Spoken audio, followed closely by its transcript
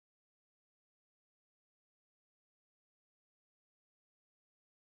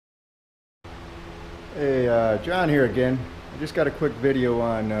Hey, John here again. I just got a quick video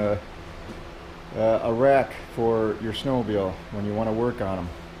on a rack for your snowmobile when you want to work on them.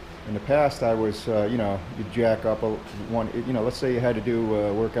 In the past, I was, you'd jack up let's say you had to do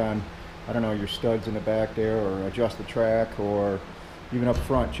work on, I don't know, your studs in the back there, or adjust the track, or even up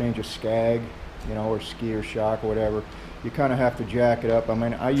front, change a skag, or ski or shock or whatever. You kind of have to jack it up. I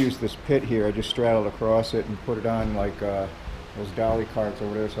mean, I use this pit here. I just straddled across it and put it on like those dolly carts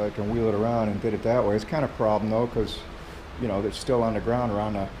over there so I can wheel it around, and did it that way. It's kind of a problem though, because it's still on the ground or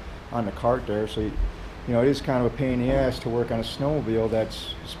on the cart there, so it is kind of a pain in the ass to work on a snowmobile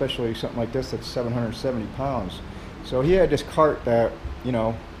that's, especially something like this, that's 770 pounds. So he had this cart that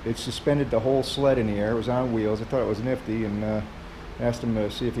it suspended the whole sled in the air. It was on wheels. I thought it was nifty, and asked him to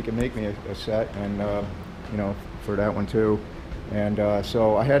see if he could make me a set, and for that one too. And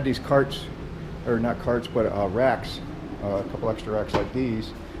so I had these carts, or not carts, but racks, a couple extra racks like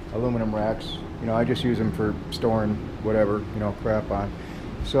these, aluminum racks. I just use them for storing whatever, crap on.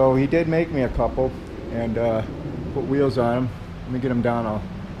 So he did make me a couple, and put wheels on them. Let me get them down.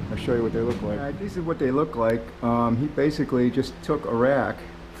 I'll show you what they look like. All right, this is what they look like. He basically just took a rack,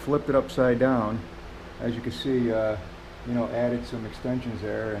 flipped it upside down. As you can see, added some extensions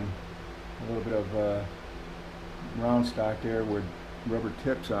there, and a little bit of round stock there with rubber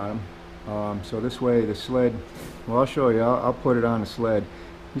tips on them. So this way the sled, well, I'll show you. I'll put it on the sled.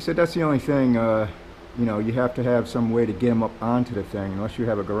 He said that's the only thing, you have to have some way to get them up onto the thing, unless you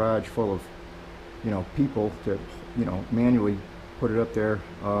have a garage full of, people to, manually put it up there.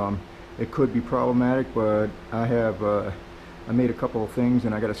 It could be problematic, but I made a couple of things,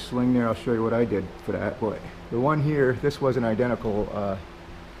 and I got a sling there. I'll show you what I did for that. But the one here, this wasn't identical,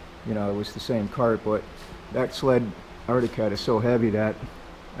 it was the same cart, but that sled Arctic Cat is so heavy that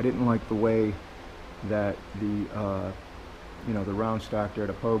I didn't like the way that the the round stock there,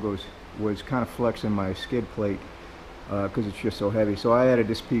 the pogos, was kind of flexing my skid plate, because it's just so heavy. So I added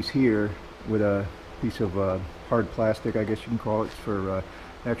this piece here with a piece of hard plastic, I guess you can call it, for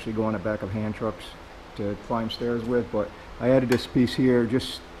actually go on the back of hand trucks to climb stairs with. But I added this piece here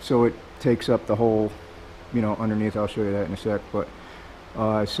just so it takes up the whole, underneath. I'll show you that in a sec. But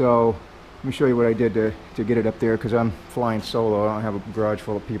so let me show you what I did to get it up there, because I'm flying solo. I don't have a garage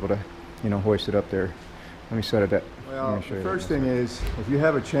full of people to hoist it up there. Let me set it up. Well, the first thing is, if you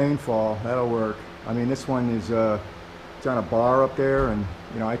have a chain fall, that'll work. I mean, this one is it's on a bar up there, and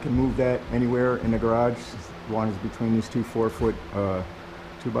I can move that anywhere in the garage as long as it's between these two 4-foot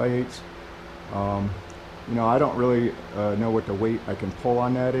 2x8s. I don't really know what the weight I can pull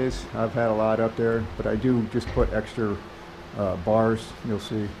on that is. I've had a lot up there, but I do just put extra bars, you'll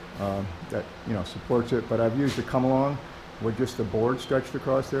see, that supports it. But I've used the come along with just the board stretched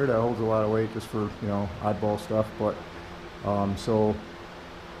across there. That holds a lot of weight just for oddball stuff. But so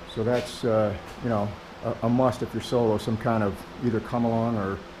that's a must if you're solo, some kind of either come along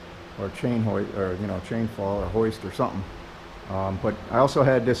or chain hoist, or chain fall or hoist or something. But I also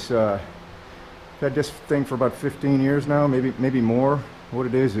had this thing for about 15 years now, maybe more. What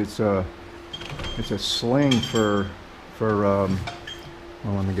it is, it's a sling for well,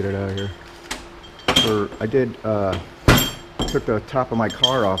 let me get it out of here. I took the top of my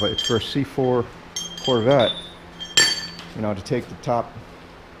car off. It's for a C4 Corvette, to take the top,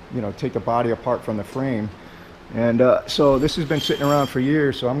 take the body apart from the frame. And so this has been sitting around for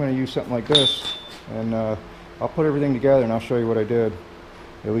years, so I'm going to use something like this, and I'll put everything together and I'll show you what I did.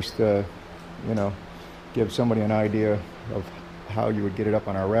 At least give somebody an idea of how you would get it up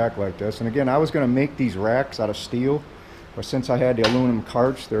on a rack like this. And again, I was going to make these racks out of steel, but since I had the aluminum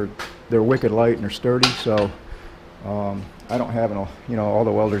carts, they're wicked light and they're sturdy. So I don't have all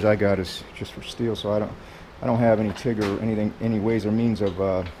the welders I got is just for steel, so I don't have any TIG or anything, any ways or means of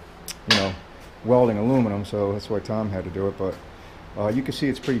welding aluminum. So that's why Tom had to do it. But you can see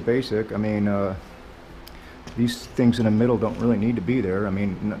it's pretty basic. I mean, these things in the middle don't really need to be there. I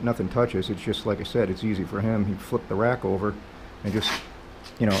mean, nothing touches. It's just, like I said, it's easy for him. He flipped the rack over and just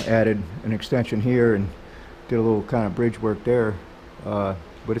added an extension here and did a little kind of bridge work there.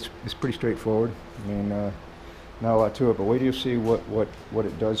 But it's pretty straightforward. I mean, not a lot to it, but wait till you see what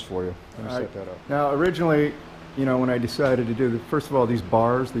it does for you. Let me set that up. Now, originally, when I decided to do first of all, these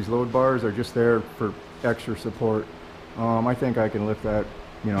bars, these load bars, are just there for extra support. I think I can lift that.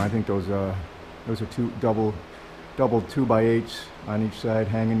 I think those are two double 2x8s on each side,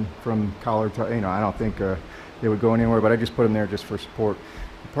 hanging from collar to. I don't think they would go anywhere, but I just put them there just for support.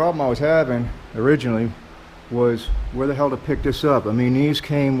 The problem I was having originally was where the hell to pick this up. I mean, these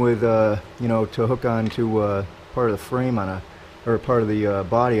came with to hook onto part of the frame or part of the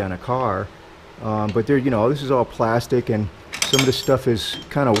body on a car, but they're this is all plastic, and some of this stuff is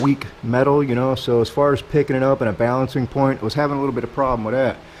kind of weak metal, you know, so as far as picking it up and a balancing point, I was having a little bit of problem with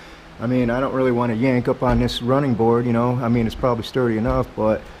that. I mean, I don't really want to yank up on this running board, you know. I mean, it's probably sturdy enough,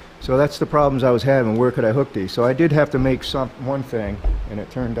 but so that's the problems I was having. Where could I hook these? So I did have to make one thing, and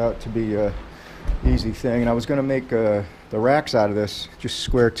it turned out to be a easy thing. And I was going to make the racks out of this, just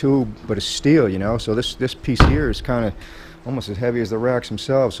square tube, but it's steel, you know. So this piece here is kind of almost as heavy as the racks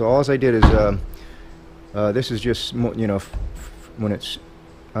themselves. So all I did is this is just, you know, when it's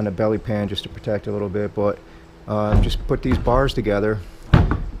on the belly pan, just to protect a little bit, but just put these bars together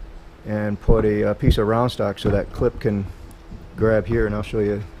and put a piece of round stock so that clip can grab here, and I'll show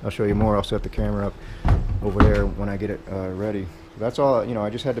you more. I'll set the camera up over there when I get it ready. That's all, you know. I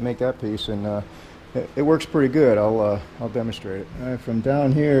just had to make that piece, and it works pretty good. I'll demonstrate it. All right, from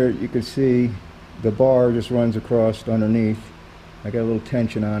down here you can see the bar just runs across underneath. I got a little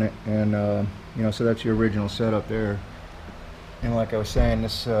tension on it, and you know, so that's the original setup there. And like I was saying,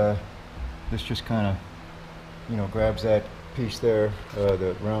 this just kind of, you know, grabs that piece there,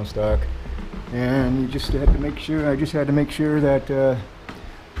 the round stock, and you just had to make sure. I just had to make sure that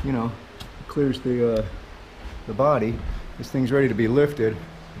you know, it clears the body. This thing's ready to be lifted.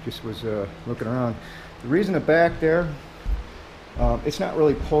 I just was looking around. The reason the back there, it's not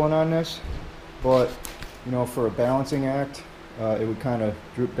really pulling on this, but you know, for a balancing act, it would kind of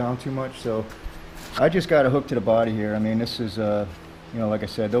droop down too much. So I just got a hook to the body here. I mean, this is you know, like I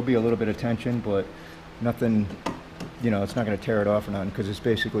said, there'll be a little bit of tension, but nothing, you know, it's not going to tear it off or nothing, because it's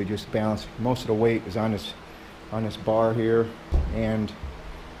basically just balanced. Most of the weight is on this bar here, and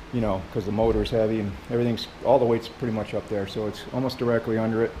you know, because the motor is heavy and everything's, all the weight's pretty much up there, so it's almost directly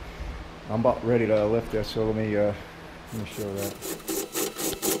under it. I'm about ready to lift this, so let me show that.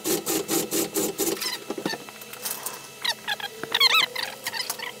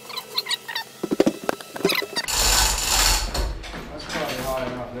 That's probably high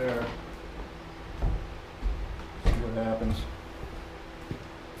enough there. See what happens.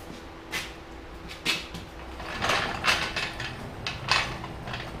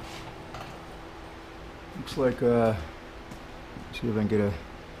 Looks like, see if I can get a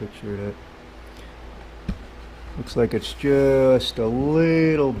picture of that. Looks like it's just a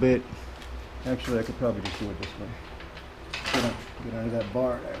little bit. Actually, I could probably just do it this way. Get under that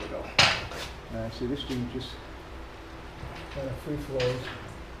bar. There we go. Alright, see, this thing just kind of free flows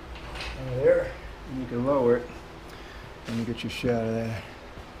under there, and you can lower it. Let me get you a shot of that.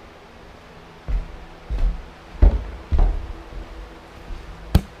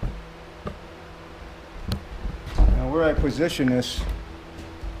 Where I position this,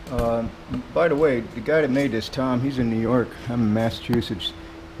 by the way, the guy that made this, Tom, he's in New York. I'm in Massachusetts.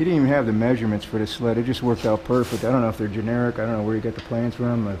 He didn't even have the measurements for this sled. It just worked out perfect. I don't know if they're generic. I don't know where you got the plans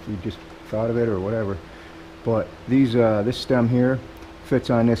from, if you just thought of it or whatever. But these, this stem here fits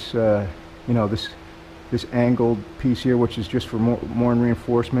on this, you know, this angled piece here, which is just for more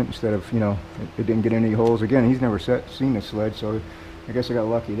reinforcement instead of, you know, it didn't get any holes. Again, he's never seen this sled, so I guess I got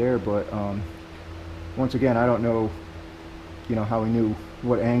lucky there. But once again, I don't know, you know, how he knew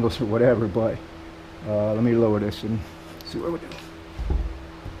what angles or whatever, but let me lower this and see what we do.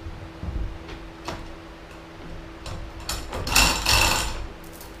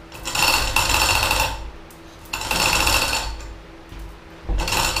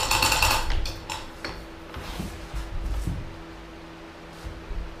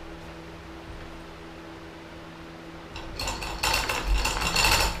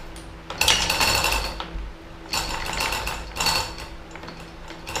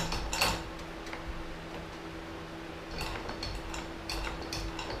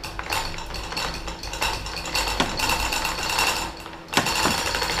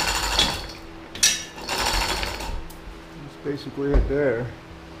 Basically it there,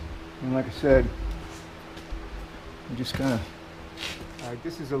 and like I said, I just kind of, alright,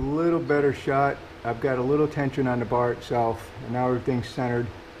 this is a little better shot. I've got a little tension on the bar itself, and now everything's centered,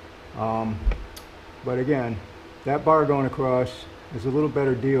 but again, that bar going across is a little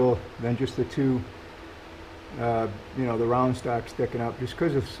better deal than just the two, you know, the round stock sticking up, just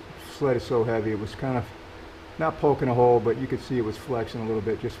because the sled is so heavy. It was kind of not poking a hole, but you could see it was flexing a little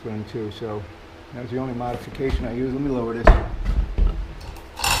bit just for them too. So that was the only modification I used. Let me lower this.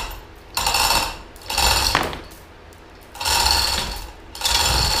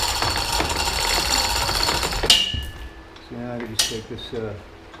 So now I can just take this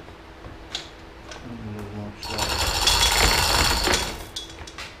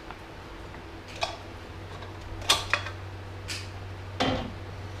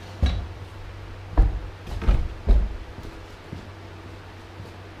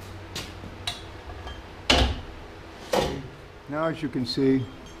Now, as you can see,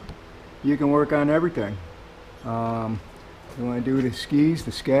 you can work on everything. You want to do the skis,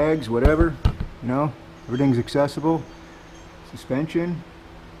 the skags, whatever, you know, everything's accessible. Suspension.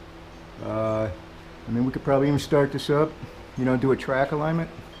 I mean, we could probably even start this up, you know, do a track alignment.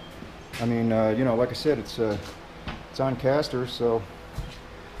 I mean, you know, like I said, it's on casters, so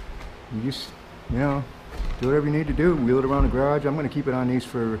you just, you know, do whatever you need to do. Wheel it around the garage. I'm going to keep it on these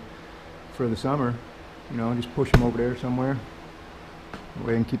for the summer. You know, just push them over there somewhere. That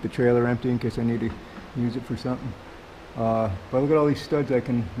way I can keep the trailer empty in case I need to use it for something. But look at all these studs I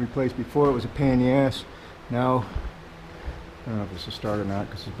can replace. Before it was a pain in the ass. Now, I don't know if this will start or not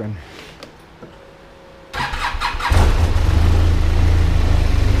because it's been...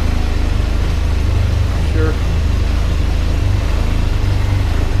 Sure.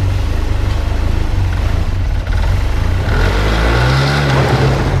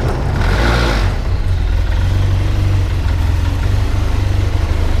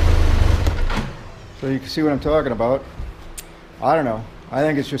 So you can see what I'm talking about. I don't know. I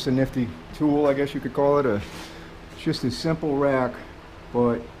think it's just a nifty tool, I guess you could call it. It's just a simple rack,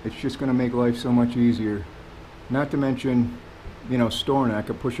 but it's just going to make life so much easier. Not to mention, you know, storing it. I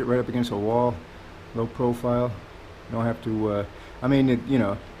could push it right up against a wall, low profile. You don't have to, I mean, you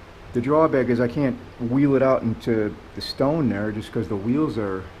know, the drawback is I can't wheel it out into the stone there just because the wheels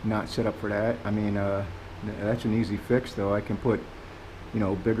are not set up for that. I mean, that's an easy fix though. I can put, you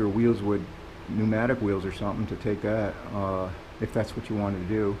know, bigger wheels with pneumatic wheels or something to take that, if that's what you wanted to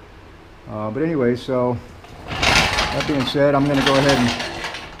do. But anyway, so that being said, I'm going to go ahead and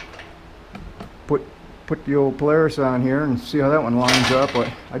put the old Polaris on here and see how that one lines up.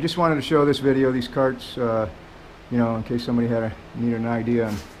 But I just wanted to show this video, these carts, you know, in case somebody needed an idea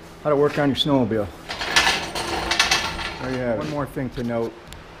on how to work on your snowmobile. There you have it. One more thing to note,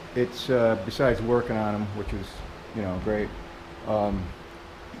 it's besides working on them, which is, you know, great.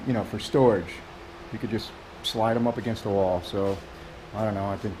 You know, for storage, you could just slide them up against the wall. So I don't know,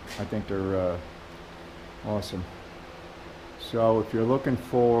 I think they're awesome. So if you're looking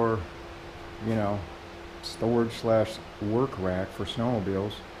for, you know, storage / work rack for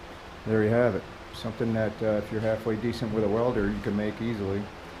snowmobiles, there you have it. Something that if you're halfway decent with a welder, you can make easily.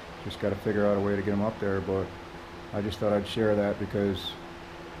 Just got to figure out a way to get them up there. But I just thought I'd share that because,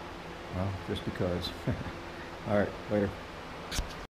 well, just because. All right, later.